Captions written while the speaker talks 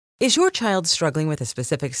Is your child struggling with a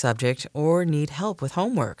specific subject or need help with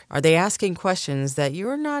homework? Are they asking questions that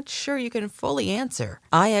you're not sure you can fully answer?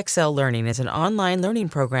 IXL Learning is an online learning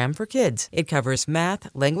program for kids. It covers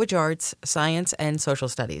math, language arts, science, and social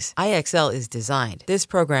studies. IXL is designed. This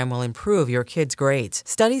program will improve your kids' grades.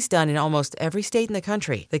 Studies done in almost every state in the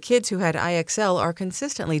country. The kids who had IXL are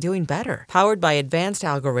consistently doing better. Powered by advanced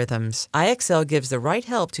algorithms, IXL gives the right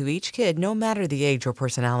help to each kid no matter the age or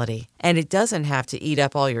personality. And it doesn't have to eat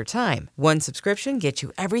up all your time. One subscription gets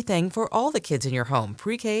you everything for all the kids in your home,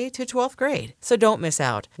 pre-K to 12th grade. So don't miss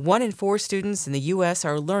out. 1 in 4 students in the U.S.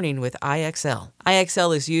 are learning with IXL.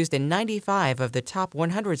 IXL is used in 95 of the top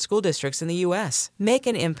 100 school districts in the U.S. Make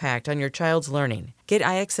an impact on your child's learning. Get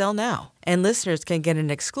IXL now. And listeners can get an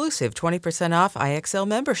exclusive 20% off IXL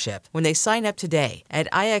membership when they sign up today at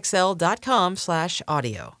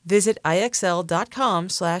IXL.com/audio. Visit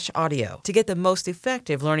IXL.com/audio to get the most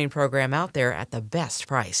effective learning program out there at the best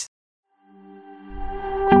price.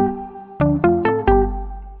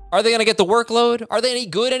 Are they going to get the workload? Are they any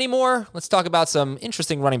good anymore? Let's talk about some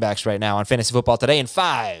interesting running backs right now on Fantasy Football Today in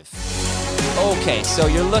 5. Okay, so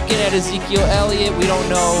you're looking at Ezekiel Elliott. We don't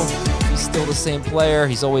know if he's still the same player.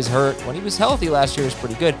 He's always hurt. When he was healthy last year, he was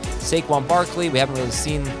pretty good. Saquon Barkley, we haven't really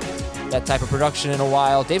seen that type of production in a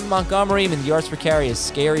while. David Montgomery, the yards per carry is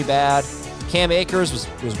scary bad. Cam Akers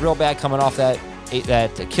was real bad coming off that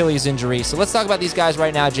Achilles injury. So let's talk about these guys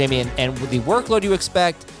right now, Jamie, and the workload you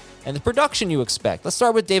expect and the production you expect. Let's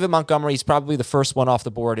start with David Montgomery. He's probably the first one off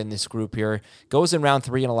the board in this group here. Goes in round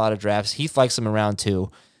 3 in a lot of drafts. Heath likes him in round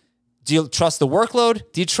 2. Do you trust the workload?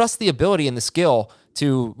 Do you trust the ability and the skill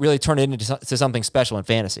to really turn it into something special in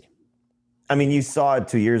fantasy? I mean, you saw it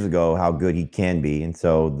 2 years ago how good he can be. And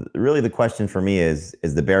so really the question for me is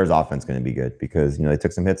the Bears offense going to be good? Because, they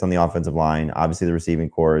took some hits on the offensive line. Obviously, the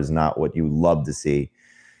receiving core is not what you love to see.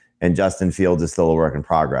 And Justin Fields is still a work in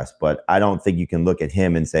progress. But I don't think you can look at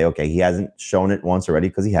him and say, okay, he hasn't shown it once already,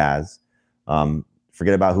 because he has.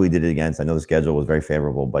 Forget about who he did it against. I know the schedule was very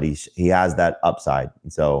favorable, but he has that upside.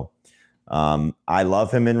 And so I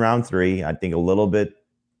love him in round 3. I think a little bit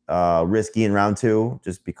risky in round 2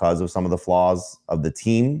 just because of some of the flaws of the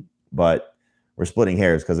team. But we're splitting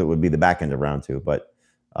hairs because it would be the back end of round 2. But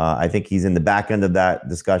I think he's in the back end of that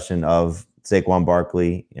discussion of Saquon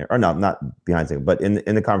Barkley, or no, not behind Saquon, but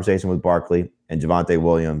in the conversation with Barkley and Javonte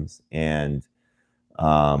Williams and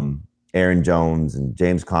Aaron Jones and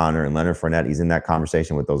James Conner and Leonard Fournette. He's in that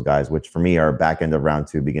conversation with those guys, which for me are back end of round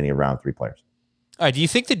 2, beginning of round 3 players. All right, do you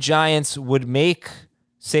think the Giants would make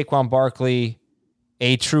Saquon Barkley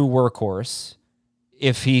a true workhorse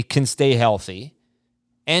if he can stay healthy?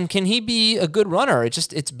 And can he be a good runner?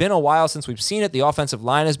 It's been a while since we've seen it. The offensive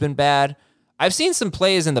line has been bad. I've seen some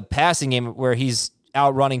plays in the passing game where he's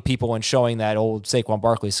outrunning people and showing that old Saquon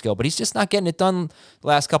Barkley skill, but he's just not getting it done the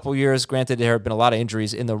last couple of years. Granted, there have been a lot of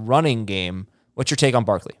injuries in the running game. What's your take on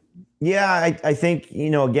Barkley? Yeah, I think,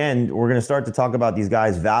 again, we're going to start to talk about these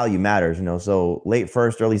guys' value matters, so late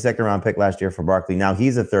first, early second round pick last year for Barkley. Now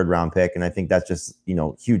he's a third round pick. And I think that's just,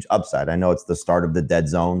 huge upside. I know it's the start of the dead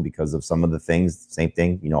zone because of some of the things, same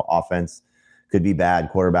thing, offense could be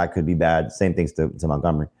bad. Quarterback could be bad. Same things to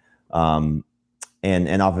Montgomery.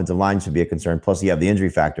 And offensive line should be a concern. Plus, you have the injury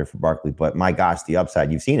factor for Barkley. But my gosh, the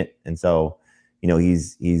upside, you've seen it. And so,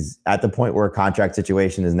 he's at the point where a contract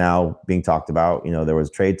situation is now being talked about. There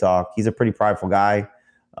was trade talk. He's a pretty prideful guy.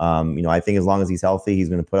 I think as long as he's healthy, he's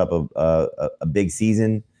going to put up a big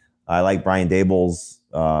season. I like Brian Daboll's,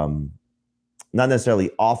 not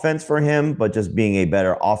necessarily offense for him, but just being a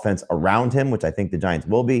better offense around him, which I think the Giants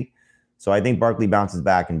will be. So I think Barkley bounces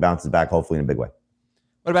back hopefully in a big way.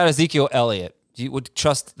 What about Ezekiel Elliott? Do you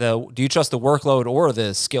trust the workload or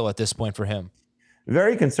the skill at this point for him?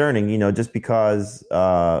 Very concerning, just because,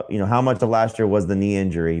 how much of last year was the knee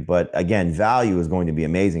injury. But again, value is going to be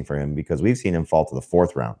amazing for him because we've seen him fall to the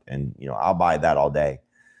 4th round. And, I'll buy that all day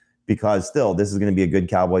because still, this is going to be a good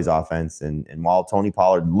Cowboys offense. And while Tony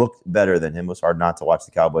Pollard looked better than him, it was hard not to watch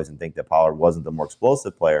the Cowboys and think that Pollard wasn't the more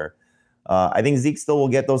explosive player. I think Zeke still will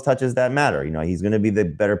get those touches that matter. He's going to be the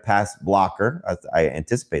better pass blocker. I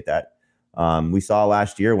anticipate that. We saw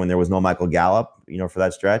last year when there was no Michael Gallup, for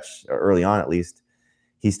that stretch, early on at least,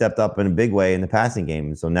 he stepped up in a big way in the passing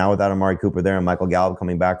game. So now without Amari Cooper there and Michael Gallup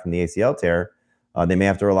coming back from the ACL tear, they may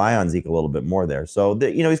have to rely on Zeke a little bit more there. So,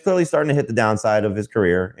 he's clearly starting to hit the downside of his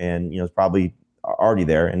career and, it's probably already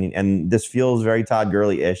there. And this feels very Todd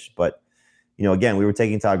Gurley-ish. But, again, we were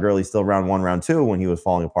taking Todd Gurley still round 1, round 2 when he was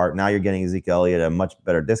falling apart. Now you're getting Ezekiel Elliott at a much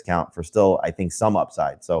better discount for still, I think, some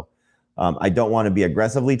upside. So I don't want to be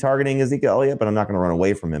aggressively targeting Ezekiel Elliott, but I'm not going to run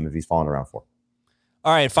away from him if he's falling around 4.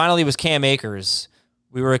 All right, finally it was Cam Akers.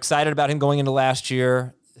 We were excited about him going into last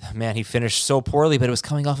year. man, he finished so poorly, but it was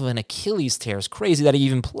coming off of an Achilles tear. It's crazy that he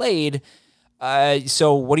even played.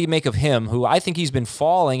 So what do you make of him, who I think he's been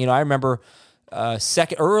falling? I remember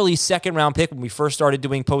early second round pick when we first started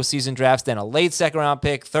doing postseason drafts, then a late second round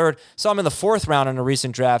pick, third. Saw him in the fourth round in a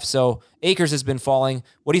recent draft. So Akers has been falling.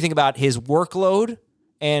 What do you think about his workload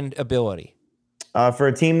and ability? For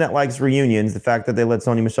a team that likes reunions, the fact that they let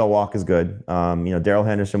Sony Michel walk is good. Darrell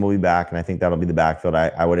Henderson will be back, and I think that'll be the backfield.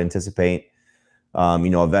 I would anticipate,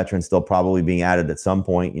 a veteran still probably being added at some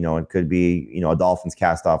point. It could be, a Dolphins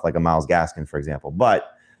cast off like a Myles Gaskin, for example.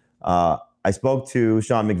 But I spoke to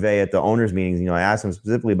Sean McVay at the owners' meetings. I asked him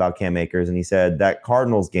specifically about Cam Akers, and he said that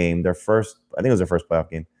Cardinals game, I think it was their first playoff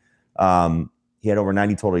game, he had over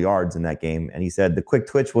 90 total yards in that game. And he said the quick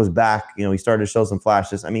twitch was back. He started to show some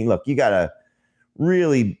flashes. I mean, look, you got to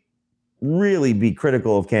really, really be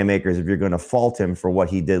critical of Cam Akers if you're going to fault him for what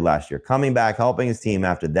he did last year. Coming back, helping his team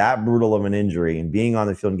after that brutal of an injury and being on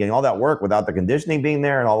the field and getting all that work without the conditioning being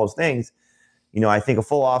there and all those things. I think a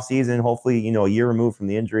full offseason, hopefully, a year removed from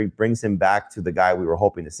the injury, brings him back to the guy we were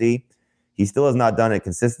hoping to see. He still has not done it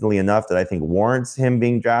consistently enough that I think warrants him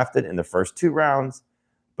being drafted in the first 2 rounds.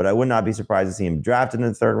 But I would not be surprised to see him drafted in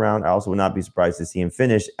the 3rd round. I also would not be surprised to see him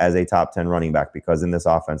finish as a top 10 running back, because in this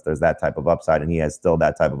offense, there's that type of upside, and he has still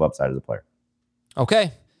that type of upside as a player.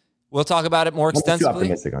 Okay. We'll talk about it more extensively. I'm too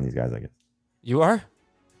optimistic on these guys, I guess. You are?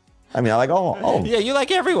 I mean, I like all. Yeah, you like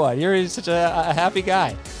everyone. You're such a happy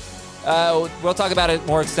guy. We'll talk about it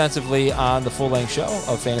more extensively on the full-length show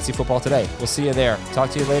of Fantasy Football Today. We'll see you there. Talk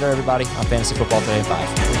to you later, everybody, on Fantasy Football Today at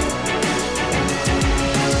 5.